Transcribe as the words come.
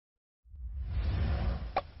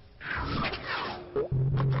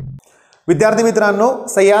विद्यार्थी मित्रांनो,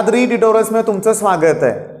 सह्याद्री ट्युटोरियल्स मध्ये तुमचं स्वागत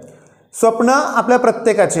आहे। स्वप्न आपल्या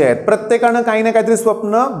प्रत्येकाचे आहेत, प्रत्येकाने काही ना काहीतरी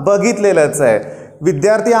स्वप्न बघितलेलंच आहे।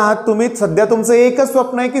 विद्यार्थी आहात तुम्ही, सध्या तुमचं एकच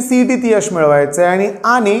स्वप्न आहे की सीईटीत यश मिळवायचं आहे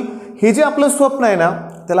आणि हे जे आपलं स्वप्न आहे ना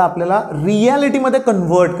त्याला आपल्याला रियालिटी मध्ये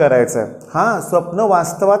कन्वर्ट करायचं आहे। हां, स्वप्न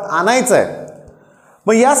वास्तवात आणायचं आहे।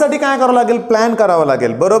 मग यासाठी काय करावं लागेल? प्लॅन करावं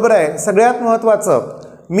लागेल, बरोबर आहे। सगळ्यात महत्त्वाचं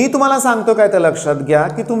मी तुम्हाला सांगतो काय ते लक्षात घ्या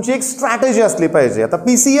की तुमची एक स्ट्रॅटेजी असली पाहिजे। आता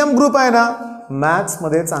पीसीएम ग्रुप आहे ना, मॅथ्स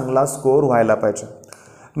मध्ये चांगला स्कोर व्हायला पाहिजे।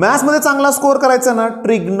 मॅथ्स मध्ये चांगला स्कोर करायचा ना,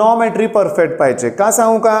 ट्रिग्नॉमेट्री परफेक्ट पाहिजे। का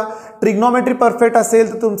सांगू का? ट्रिग्नॉमेट्री परफेक्ट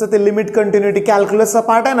असेल तर तुमचं ते लिमिट कंटिन्युटी कॅल्क्युलसचा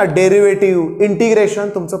पार्ट आहे ना, डेरिव्हेटिव्ह इंटिग्रेशन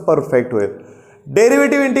तुमचं परफेक्ट होईल।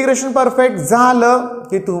 डेरिव्हेटिव्ह इंटिग्रेशन परफेक्ट झालं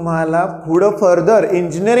की तुम्हाला पुढं फर्दर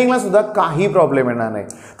इंजिनिअरिंगला सुद्धा काही प्रॉब्लेम येणार नाही।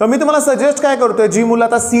 तर मी तुम्हाला सजेस्ट काय करतोय, जी मुलं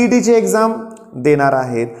आता सीईटीची एक्झाम देणार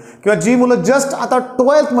आहेत किंवा जी मुलं जस्ट आता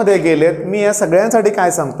 12th मध्ये गेलेत, मी या सगळ्यांसाठी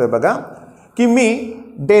काय सांगतोय बघा की मी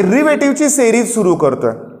डेरिव्हेटिव्हची सिरीज सुरू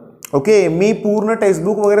करतोय। ओके, मी पूर्ण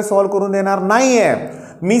टेक्स्टबुक वगैरे सॉल्व करून देणार नाहीये,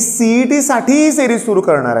 मी सीईटी साठी ही सिरीज सुरू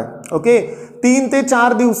करणार आहे। ओके, 3 ते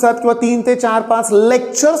 4 दिवसात किंवा 3 ते 4-5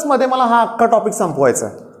 लेक्चर्स मध्ये मला हा अख्खा टॉपिक संपवायचा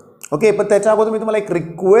आहे। ओके, पण त्याच्या अगोदर मी तुम्हाला एक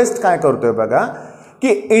रिक्वेस्ट काय करतोय बघा की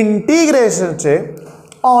इंटिग्रेशनचे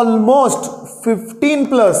ऑलमोस्ट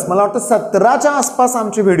 15+ मला वाटतं 17च्या आसपास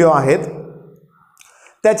आमचे व्हिडिओ आहेत।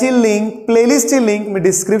 त्याची लिंक, प्लेलिस्टची लिंक मी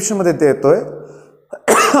डिस्क्रिप्शन मध्ये देतोय,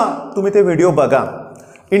 तुम्ही ते व्हिडिओ बघा।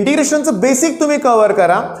 इंटिग्रेशनचं बेसिक तुम्ही कव्हर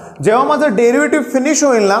करा। जेव्हा माझं डेरिव्हेटिव्ह फिनिश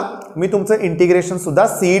होईल ना, मी तुमचं इंटिग्रेशन सुद्धा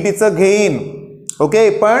सीईटीचं घेईन। ओके,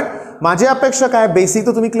 पण माझी अपेक्षा काय, बेसिक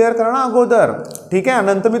तर तुम्ही क्लिअर करा ना अगोदर, ठीक आहे।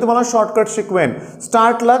 नंतर मी तुम्हाला शॉर्टकट शिकवेन,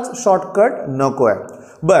 स्टार्टलाच शॉर्टकट नको आहे।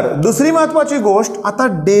 बरं, दुसरी महत्वाची गोष्ट, आता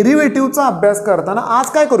डेरिव्हेटिव्हचा अभ्यास करताना आज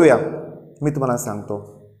काय करूया मी तुम्हाला सांगतो।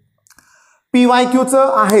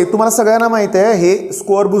 PYQचं आहे, तुम्हाला सगळ्यांना माहिती आहे, हे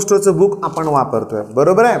स्कोअर बुस्टरचं बुक आपण वापरतोय,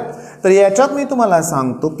 बरोबर आहे। तर याच्यात मी तुम्हाला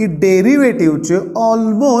सांगतो की डेरिव्हेटिव्हचे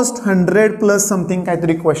ऑलमोस्ट 100+ समथिंग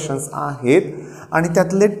काहीतरी क्वेश्चन्स आहेत आणि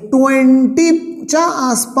त्यातले 20च्या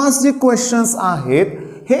आसपास जे क्वेश्चन्स आहेत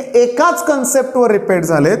हे एकाच कन्सेप्टवर रिपीट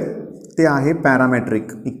झालेत, ते आहे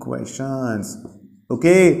पॅरामेट्रिक इक्वेशन्स।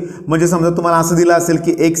 ओके, म्हणजे समजा तुम्हाला असं दिलं असेल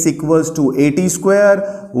की x = 80²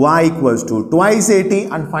 y = 2/80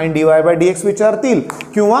 आणि फाइंड dy/dx विचारतील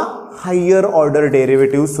किंवा हायर ऑर्डर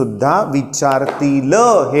डेरिव्हेटिव्ह सुद्धा विचारतील,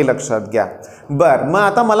 हे लक्षात घ्या। बर, मग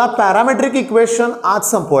आता मला पॅरामेट्रिक इक्वेशन आज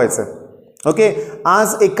संपवायचं आहे। ओके,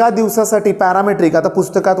 आज एका दिवसासाठी पॅरामेट्रिक, आता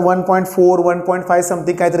पुस्तकात 1.4 1.5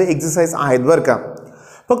 समथिंग काहीतरी एक्सरसाइज आहेत बरं का,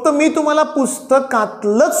 फक्त मी तुम्हाला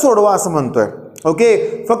पुस्तकातलंच सोडवा असं म्हणतोय।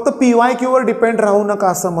 ओके, फक्त PYQ वर डिपेंड राहू नका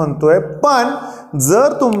असं म्हणतोय। पण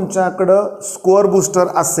जर तुमच्याकडं स्कोअर बुस्टर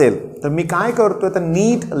असेल तर मी काय करतोय तर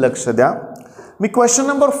नीट लक्ष द्या। मी क्वेश्चन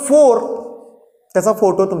नंबर 4 त्याचा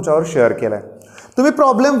फोटो तुमच्यावर शेअर केलाय, तुम्ही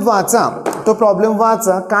प्रॉब्लेम वाचा, तो प्रॉब्लेम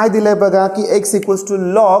वाचा। काय दिलंय बघा की x =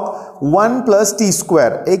 log 1 +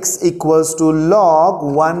 t², x = log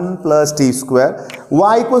 1 + t²,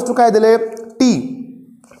 y काय दिले t,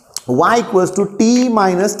 y = t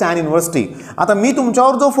 - tan inverse t। आता मी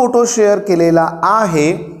तुमच्यावर जो फोटो शेअर केलेला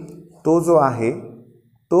आहे तो जो आहे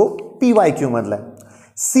तो PYQ मधला आहे,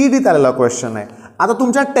 सीईटीत आलेला क्वेश्चन आहे। आता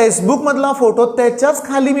तुमच्या टेक्स्टबुक मधला फोटो त्याच्याच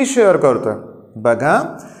खाली मी शेअर करतोय बघा।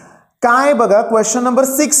 काय बघा, क्वेश्चन नंबर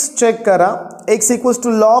 6 चेक करा, x =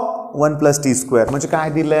 log 1 + t², म्हणजे काय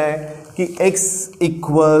दिलंय की x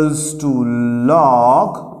 =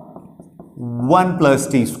 log 1 +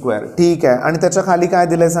 t², ठीक आहे। आणि त्याच्या खाली काय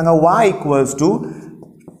दिलंय सांगा, y =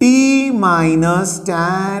 t -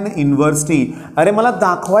 tan inverse t। अरे मला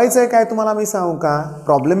दाखवायचं आहे काय तुम्हाला, मी सांगू का,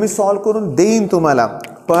 प्रॉब्लेम मी सॉल्व्ह करून देईन तुम्हाला,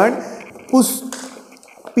 पण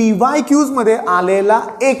PYQs मध्ये आलेला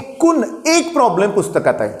एकूण एक प्रॉब्लेम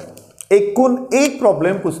पुस्तकात आहे, एकूण एक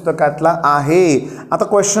प्रॉब्लेम पुस्तकातला आहे। आता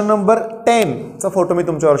क्वेश्चन नंबर 10 चा फोटो मी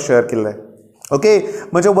तुमच्यावर शेअर केलाय। ओके,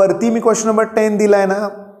 म्हणजे वरती मी क्वेश्चन नंबर 10 दिलाय ना,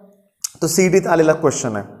 तो सीईटीत आलेला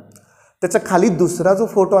क्वेश्चन आहे, त्याच्या खाली दुसरा जो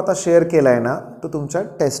फोटो आता शेअर केलाय ना तो तुमच्या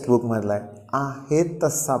टेक्स्टबुक मधला आहे,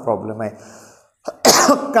 तसा प्रॉब्लेम आहे,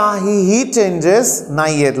 काहीही चेंजेस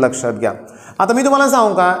नाही आहेत, लक्षात घ्या। आता मी तुम्हाला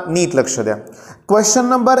सांगू का, नीट लक्ष द्या। Question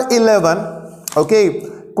number 11, okay,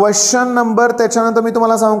 question number त्याच्यानंतर मी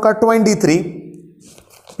तुम्हाला सांगू का 23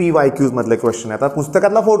 PYQs मधले क्वेश्चन आहे। आता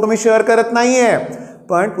पुस्तकातला फोटो मी शेअर करत नाहीये,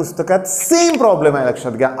 पण पुस्तकात सेम प्रॉब्लेम आहे,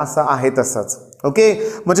 लक्षात घ्या, असा आहे तसाच। ओके,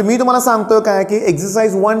 म्हणजे मी तुम्हाला सांगतोय काय की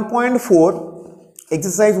एक्सरसाइज 1.4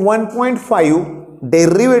 एक्सरसाइज 1.5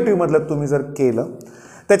 डेरिव्हेटिव्ह मधलं तुम्ही जर केलं,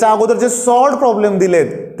 त्याच्या अगोदर जे सॉल्व्ड प्रॉब्लेम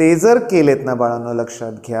दिलेत ते जर केलेत ना बाळांनो,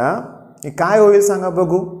 लक्षात घ्या काय होईल सांगा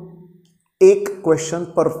बघू, एक क्वेश्चन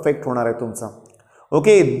परफेक्ट होणार आहे तुमचा।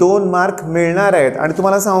 ओके 2 मार्क मिळणार आहेत. आणि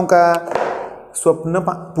तुम्हाला सांगू का, स्वप्न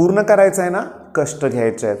पूर्ण करायचं आहे ना, कष्ट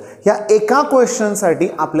घ्यायचे आहेत. ह्या एका क्वेश्चनसाठी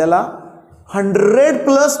आपल्याला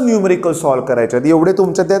 100+ न्यूमेरिकल सॉल्व करायचे आहेत. एवढे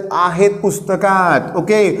तुमच्या त्यात आहेत पुस्तकात.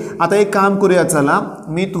 ओके, आता एक काम करूया, चला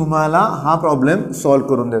मी तुम्हाला हा प्रॉब्लेम सॉल्व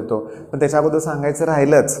करून देतो. पण त्याच्याबद्दल सांगायचं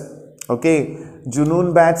राहिलंच. ओके,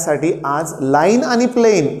 जुनून बॅचसाठी आज लाईन आणि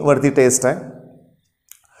प्लेन वरती टेस्ट आहे.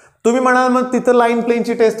 तुम्ही म्हणाल मग तिथं लाईन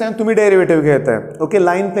प्लेनची टेस्ट आहे, तुम्ही डेरिव्हेटिव्ह घेताय. ओके,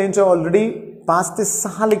 लाईन प्लेनचे ऑलरेडी 5 ते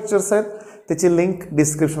 6 लेक्चर्स आहेत, त्याची लिंक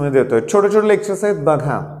डिस्क्रिप्शनमध्ये देतोय. छोटे छोटे लेक्चर्स आहेत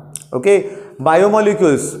बघा. ओके,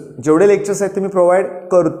 बायोमॉलिक्युल्स जेवढे लेक्चर्स आहेत ते मी प्रोव्हाइड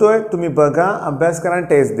करतोय, तुम्ही बघा, अभ्यास करा आणि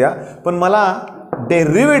टेस्ट द्या. पण मला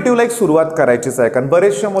डेरिव्हेटिव्हला एक सुरुवात करायचीच आहे, कारण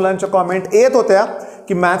बरेचशा मुलांच्या कॉमेंट येत होत्या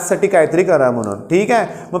की मॅथ्ससाठी काहीतरी करा म्हणून. ठीक आहे,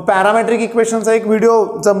 मग पॅरामेट्रिक इक्वेशनचा एक व्हिडिओ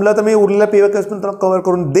जमलं तर मी उरलेल्या पीवायक्यूज पण कव्हर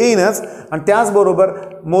करून देईनच. आणि त्याचबरोबर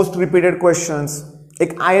मोस्ट रिपीटेड क्वेश्चन्स,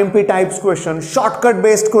 एक IMP types question, shortcut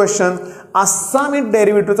based question, असा मी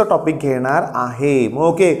डेरिव्हेटिव्हचा टॉपिक घेणार आहे. मग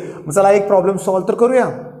ओके, मग चला एक प्रॉब्लेम सॉल्व तर करूया.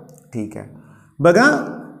 ठीक आहे, बघा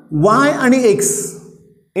y आणि x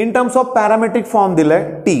in terms of parametric form दिलाय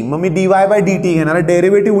t. मग मी dy/dt घेणार आहे.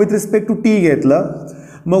 Derivative with respect to t घेतलं.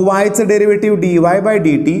 मग y चं डेरिव्हेटिव्ह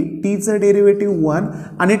dy/dt, t चं डेरिव्हेटिव्ह 1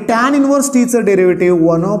 आणि tan इनवर्स t चं डेरिव्हेटिव्ह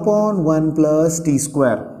 1/1 +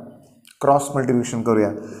 t². क्रॉस मल्टिप्लिकेशन करूया.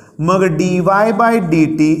 मग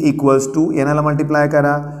dy/dt इक्वल्स टू याला मल्टिप्लाय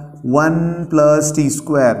करा 1 + t² -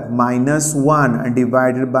 1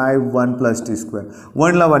 डिवायडेड बाय 1 + t².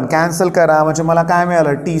 1 ला 1 कॅन्सल करा, म्हणजे मला काय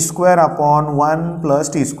मिळालं, t²/1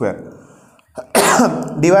 + t².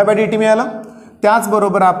 dy/dt मिळालं.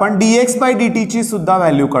 त्याचबरोबर आपण dx/dt ची सुद्धा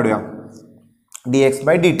व्हॅल्यू काढूया.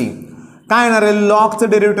 dx/dt काय येणार आहे, लॉगचं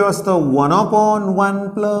डेरिव्हेटिव्ह असतं 1/1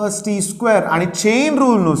 + t² आणि चेन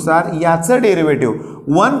रूलनुसार याचं डेरिव्हेटिव्ह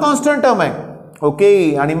 1 कॉन्स्टंट टर्म आहे.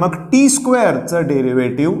 ओके, आणि मग t² चं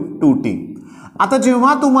डेरिव्हेटिव्ह 2t. आता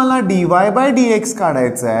जेव्हा तुम्हाला dy/dx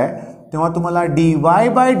काढायचं आहे तेव्हा तुम्हाला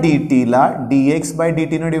dy/dt ला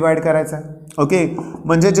dx/dt ने डिवाइड करायचं आहे. ओके,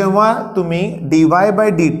 म्हणजे जेव्हा तुम्ही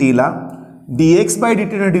dy/dt ला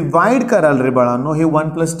dx/dt ने डिवाइड कराल रे बाळांनो, हे 1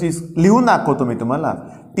 + t लिहून दाखवतो मी तुम्हाला.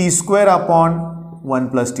 t²/1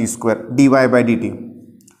 + t² dy/dt,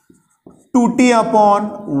 2t/1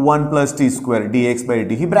 + t²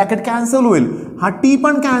 dx/dt. ही ब्रॅकेट कॅन्सल होईल, हा t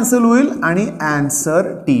पण कॅन्सल होईल आणि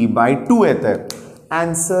आन्सर t/2 येत आहे.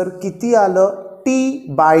 आन्सर किती आलं,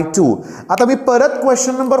 t/2. आता मी परत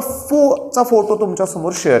क्वेश्चन नंबर 4 चा फोटो तुमच्या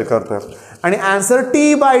समोर शेअर करतोय आणि आन्सर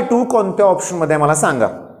t/2 कोणत्या ऑप्शन मध्ये मला सांगा.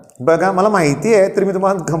 बघा, मला माहिती आहे तरी मी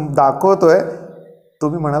तुम्हाला दाखवतोय,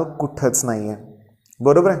 तुम्ही म्हणाल कुठंच नाहीये.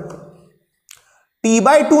 बरोबर आहे,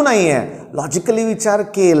 t/2 नाहीये. लॉजिकली विचार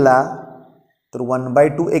केला तर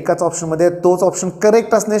 1/2 एकाच ऑप्शन मध्ये, तोच ऑप्शन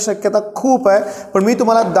करेक्ट असण्याची शक्यता खूप आहे. पण मी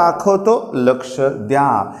तुम्हाला दाखवतो, लक्ष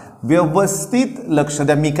द्या, व्यवस्थित लक्ष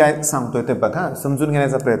द्या. मी काय सांगतोय ते बघा, समजून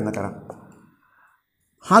घेण्याचा प्रयत्न करा.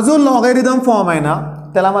 हा जो लॉगॅरिथम फॉर्म आहे ना,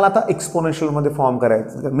 त्याला मला आता एक्सपोनेन्शियल मध्ये फॉर्म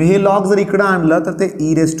करायचं. मी हे लॉग जर इकडे आणलं तर ते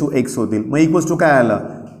e⁻x होतील. मग इक्वल्स टू काय आलं,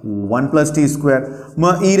 1 + t².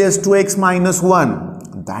 मग e⁻x - 1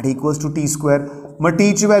 that equals to t². मग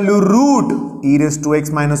t ची व्हॅल्यू रूट e⁻x -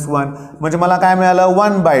 1, म्हणजे मला काय मिळालं,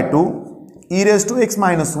 1/2 e⁻x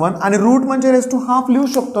 - 1 आणि रूट म्हणजे ½ लिहू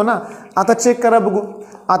शकतो ना. आता चेक करा बघू,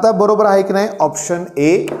 आता बरोबर आहे की नाही. ऑप्शन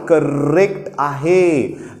ए करेक्ट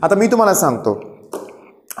आहे. आता मी तुम्हाला सांगतो,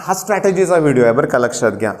 हा स्ट्रॅटेजीचा व्हिडिओ आहे बरं का,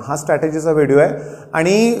 लक्षात घ्या. हा स्ट्रॅटेजीचा व्हिडिओ आहे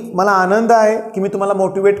आणि मला आनंद आहे की मी तुम्हाला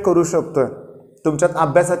मोटिवेट करू शकतोय, तुमच्यात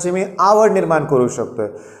अभ्यासाची मी आवड निर्माण करू शकतोय.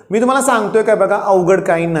 मी तुम्हाला सांगतोय काय बघा, अवघड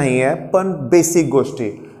काही नाही आहे, पण बेसिक गोष्टी.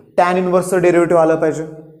 टॅन इनवर्सचं डेरिव्हेटिव्ह आलं पाहिजे,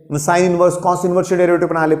 साइन इनवर्स कॉस इनवर्सचे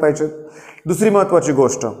डेरिव्हेटिव्ह पण आले पाहिजेत. दुसरी महत्त्वाची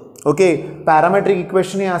गोष्ट, ओके, पॅरामेट्रिक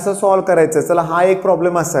इक्वेशन हे असं सॉल्व करायचं. चला, हा एक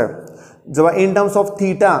प्रॉब्लेम असा आहे, जेव्हा in terms of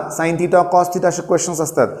theta, sine theta, cos theta असे क्वेश्चन्स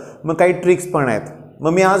असतात, मग काही ट्रिक्स पण आहेत.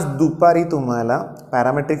 मग मी आज दुपारी तुम्हाला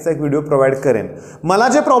पॅरामेट्रिकचा एक व्हिडिओ प्रोव्हाइड करेन. मला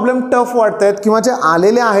जे प्रॉब्लेम टफ वाटत आहेत किंवा जे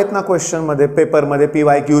आलेले आहेत ना क्वेश्चनमध्ये, पेपरमध्ये,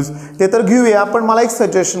 PYQs, ते तर घेऊया. पण मला एक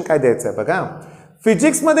सजेशन काय द्यायचं आहे बघा,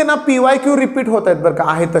 फिजिक्समध्ये ना PYQ रिपीट होत आहेत बरं का,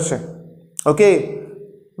 आहे तसे. ओके,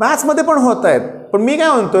 मॅथ्समध्ये पण होत आहेत. पण मी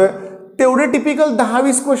काय म्हणतोय, तेवढे टिपिकल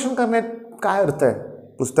 10-20 क्वेश्चन करण्यात काय अर्थ आहे.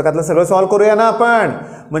 पुस्तकातलं सगळं सॉल्व करूया ना आपण.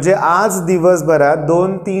 म्हणजे आज दिवसभरात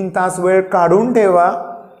 2-3 तास वेळ काढून ठेवा,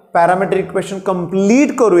 पॅरामेट्रिक इक्वेशन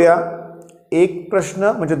कंप्लीट करूया. एक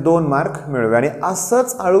प्रश्न म्हणजे 2 मार्क मिळूया आणि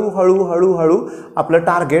असंच हळूहळू आपलं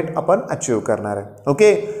टार्गेट आपण अचीव करणार आहे.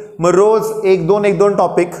 ओके, मग रोज 1-2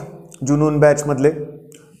 टॉपिक जुनून बॅचमधले,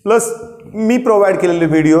 प्लस मी प्रोव्हाइड केलेले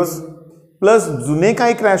व्हिडिओज, प्लस जुने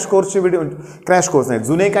काही क्रॅश कोर्सचे व्हिडिओ, क्रॅश कोर्स नाही,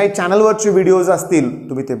 जुने काही चॅनलवरचे व्हिडिओज असतील,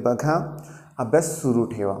 तुम्ही ते बघा, अभ्यास सुरू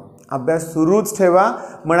ठेवा. अभ्यास सुरूच ठेवा,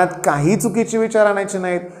 मनात काही चुकीचे विचार आणायचे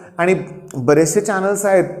नाहीत. आणि बरेचसे चॅनल्स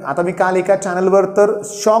आहेत. आता मी काल एका चॅनलवर तर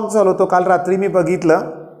शॉक झालो होतो. काल रात्री मी बघितलं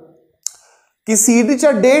की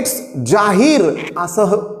CETच्या डेट्स जाहीर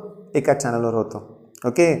असं एका चॅनलवर होतं.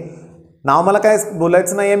 ओके, नाव मला काय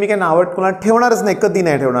बोलायचं नाही आहे, मी काय नाव कोणाला ठेवणारच नाही, कधी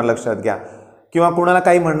नाही ठेवणार, लक्षात घ्या, किंवा कोणाला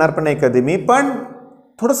काही म्हणणार पण नाही कधी मी. पण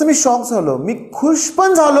थोडंसं मी शॉक झालो, मी खुश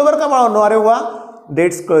पण झालो बरं का बाळांनो, अरे वा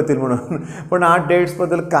डेट्स कळतील म्हणून. पण आज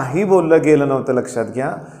डेट्सबद्दल काही बोललं गेलं नव्हतं, लक्षात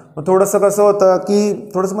घ्या. मग थोडंसं कसं होतं की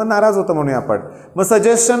थोडंसं मग नाराज होतं म्हणूया आपण. मग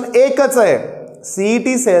सजेशन एकच आहे,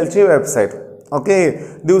 CET सेलची वेबसाईट. ओके,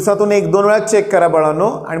 दिवसातून 1-2 वेळा चेक करा बाळांनो.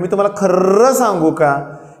 आणि मी तुम्हाला खरं सांगू का,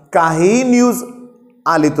 काही न्यूज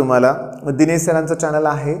आली तुम्हाला, दिनेश सरांचं चॅनल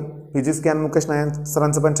आहे, फिजिक्स ज्ञान मुकेश नायक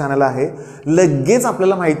सरांचं पण चॅनल आहे, लगेच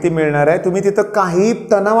आपल्याला माहिती मिळणार आहे. तुम्ही तिथं काही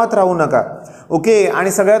तणावात राहू नका. ओके,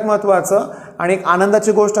 आणि सगळ्यात महत्त्वाचं आणि एक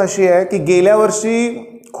आनंदाची गोष्ट अशी आहे की गेल्या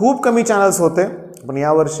वर्षी खूप कमी चॅनल्स होते, पण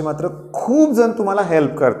यावर्षी मात्र खूप जण तुम्हाला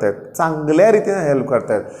हेल्प करतायत, चांगल्या रीतीने हेल्प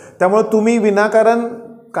करतायत. त्यामुळे तुम्ही विनाकारण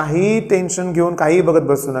काही टेन्शन घेऊन काही बघत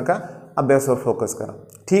बसू नका, अभ्यासावर फोकस करा.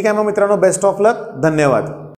 ठीक आहे मग मित्रांनो, बेस्ट ऑफ लक, धन्यवाद.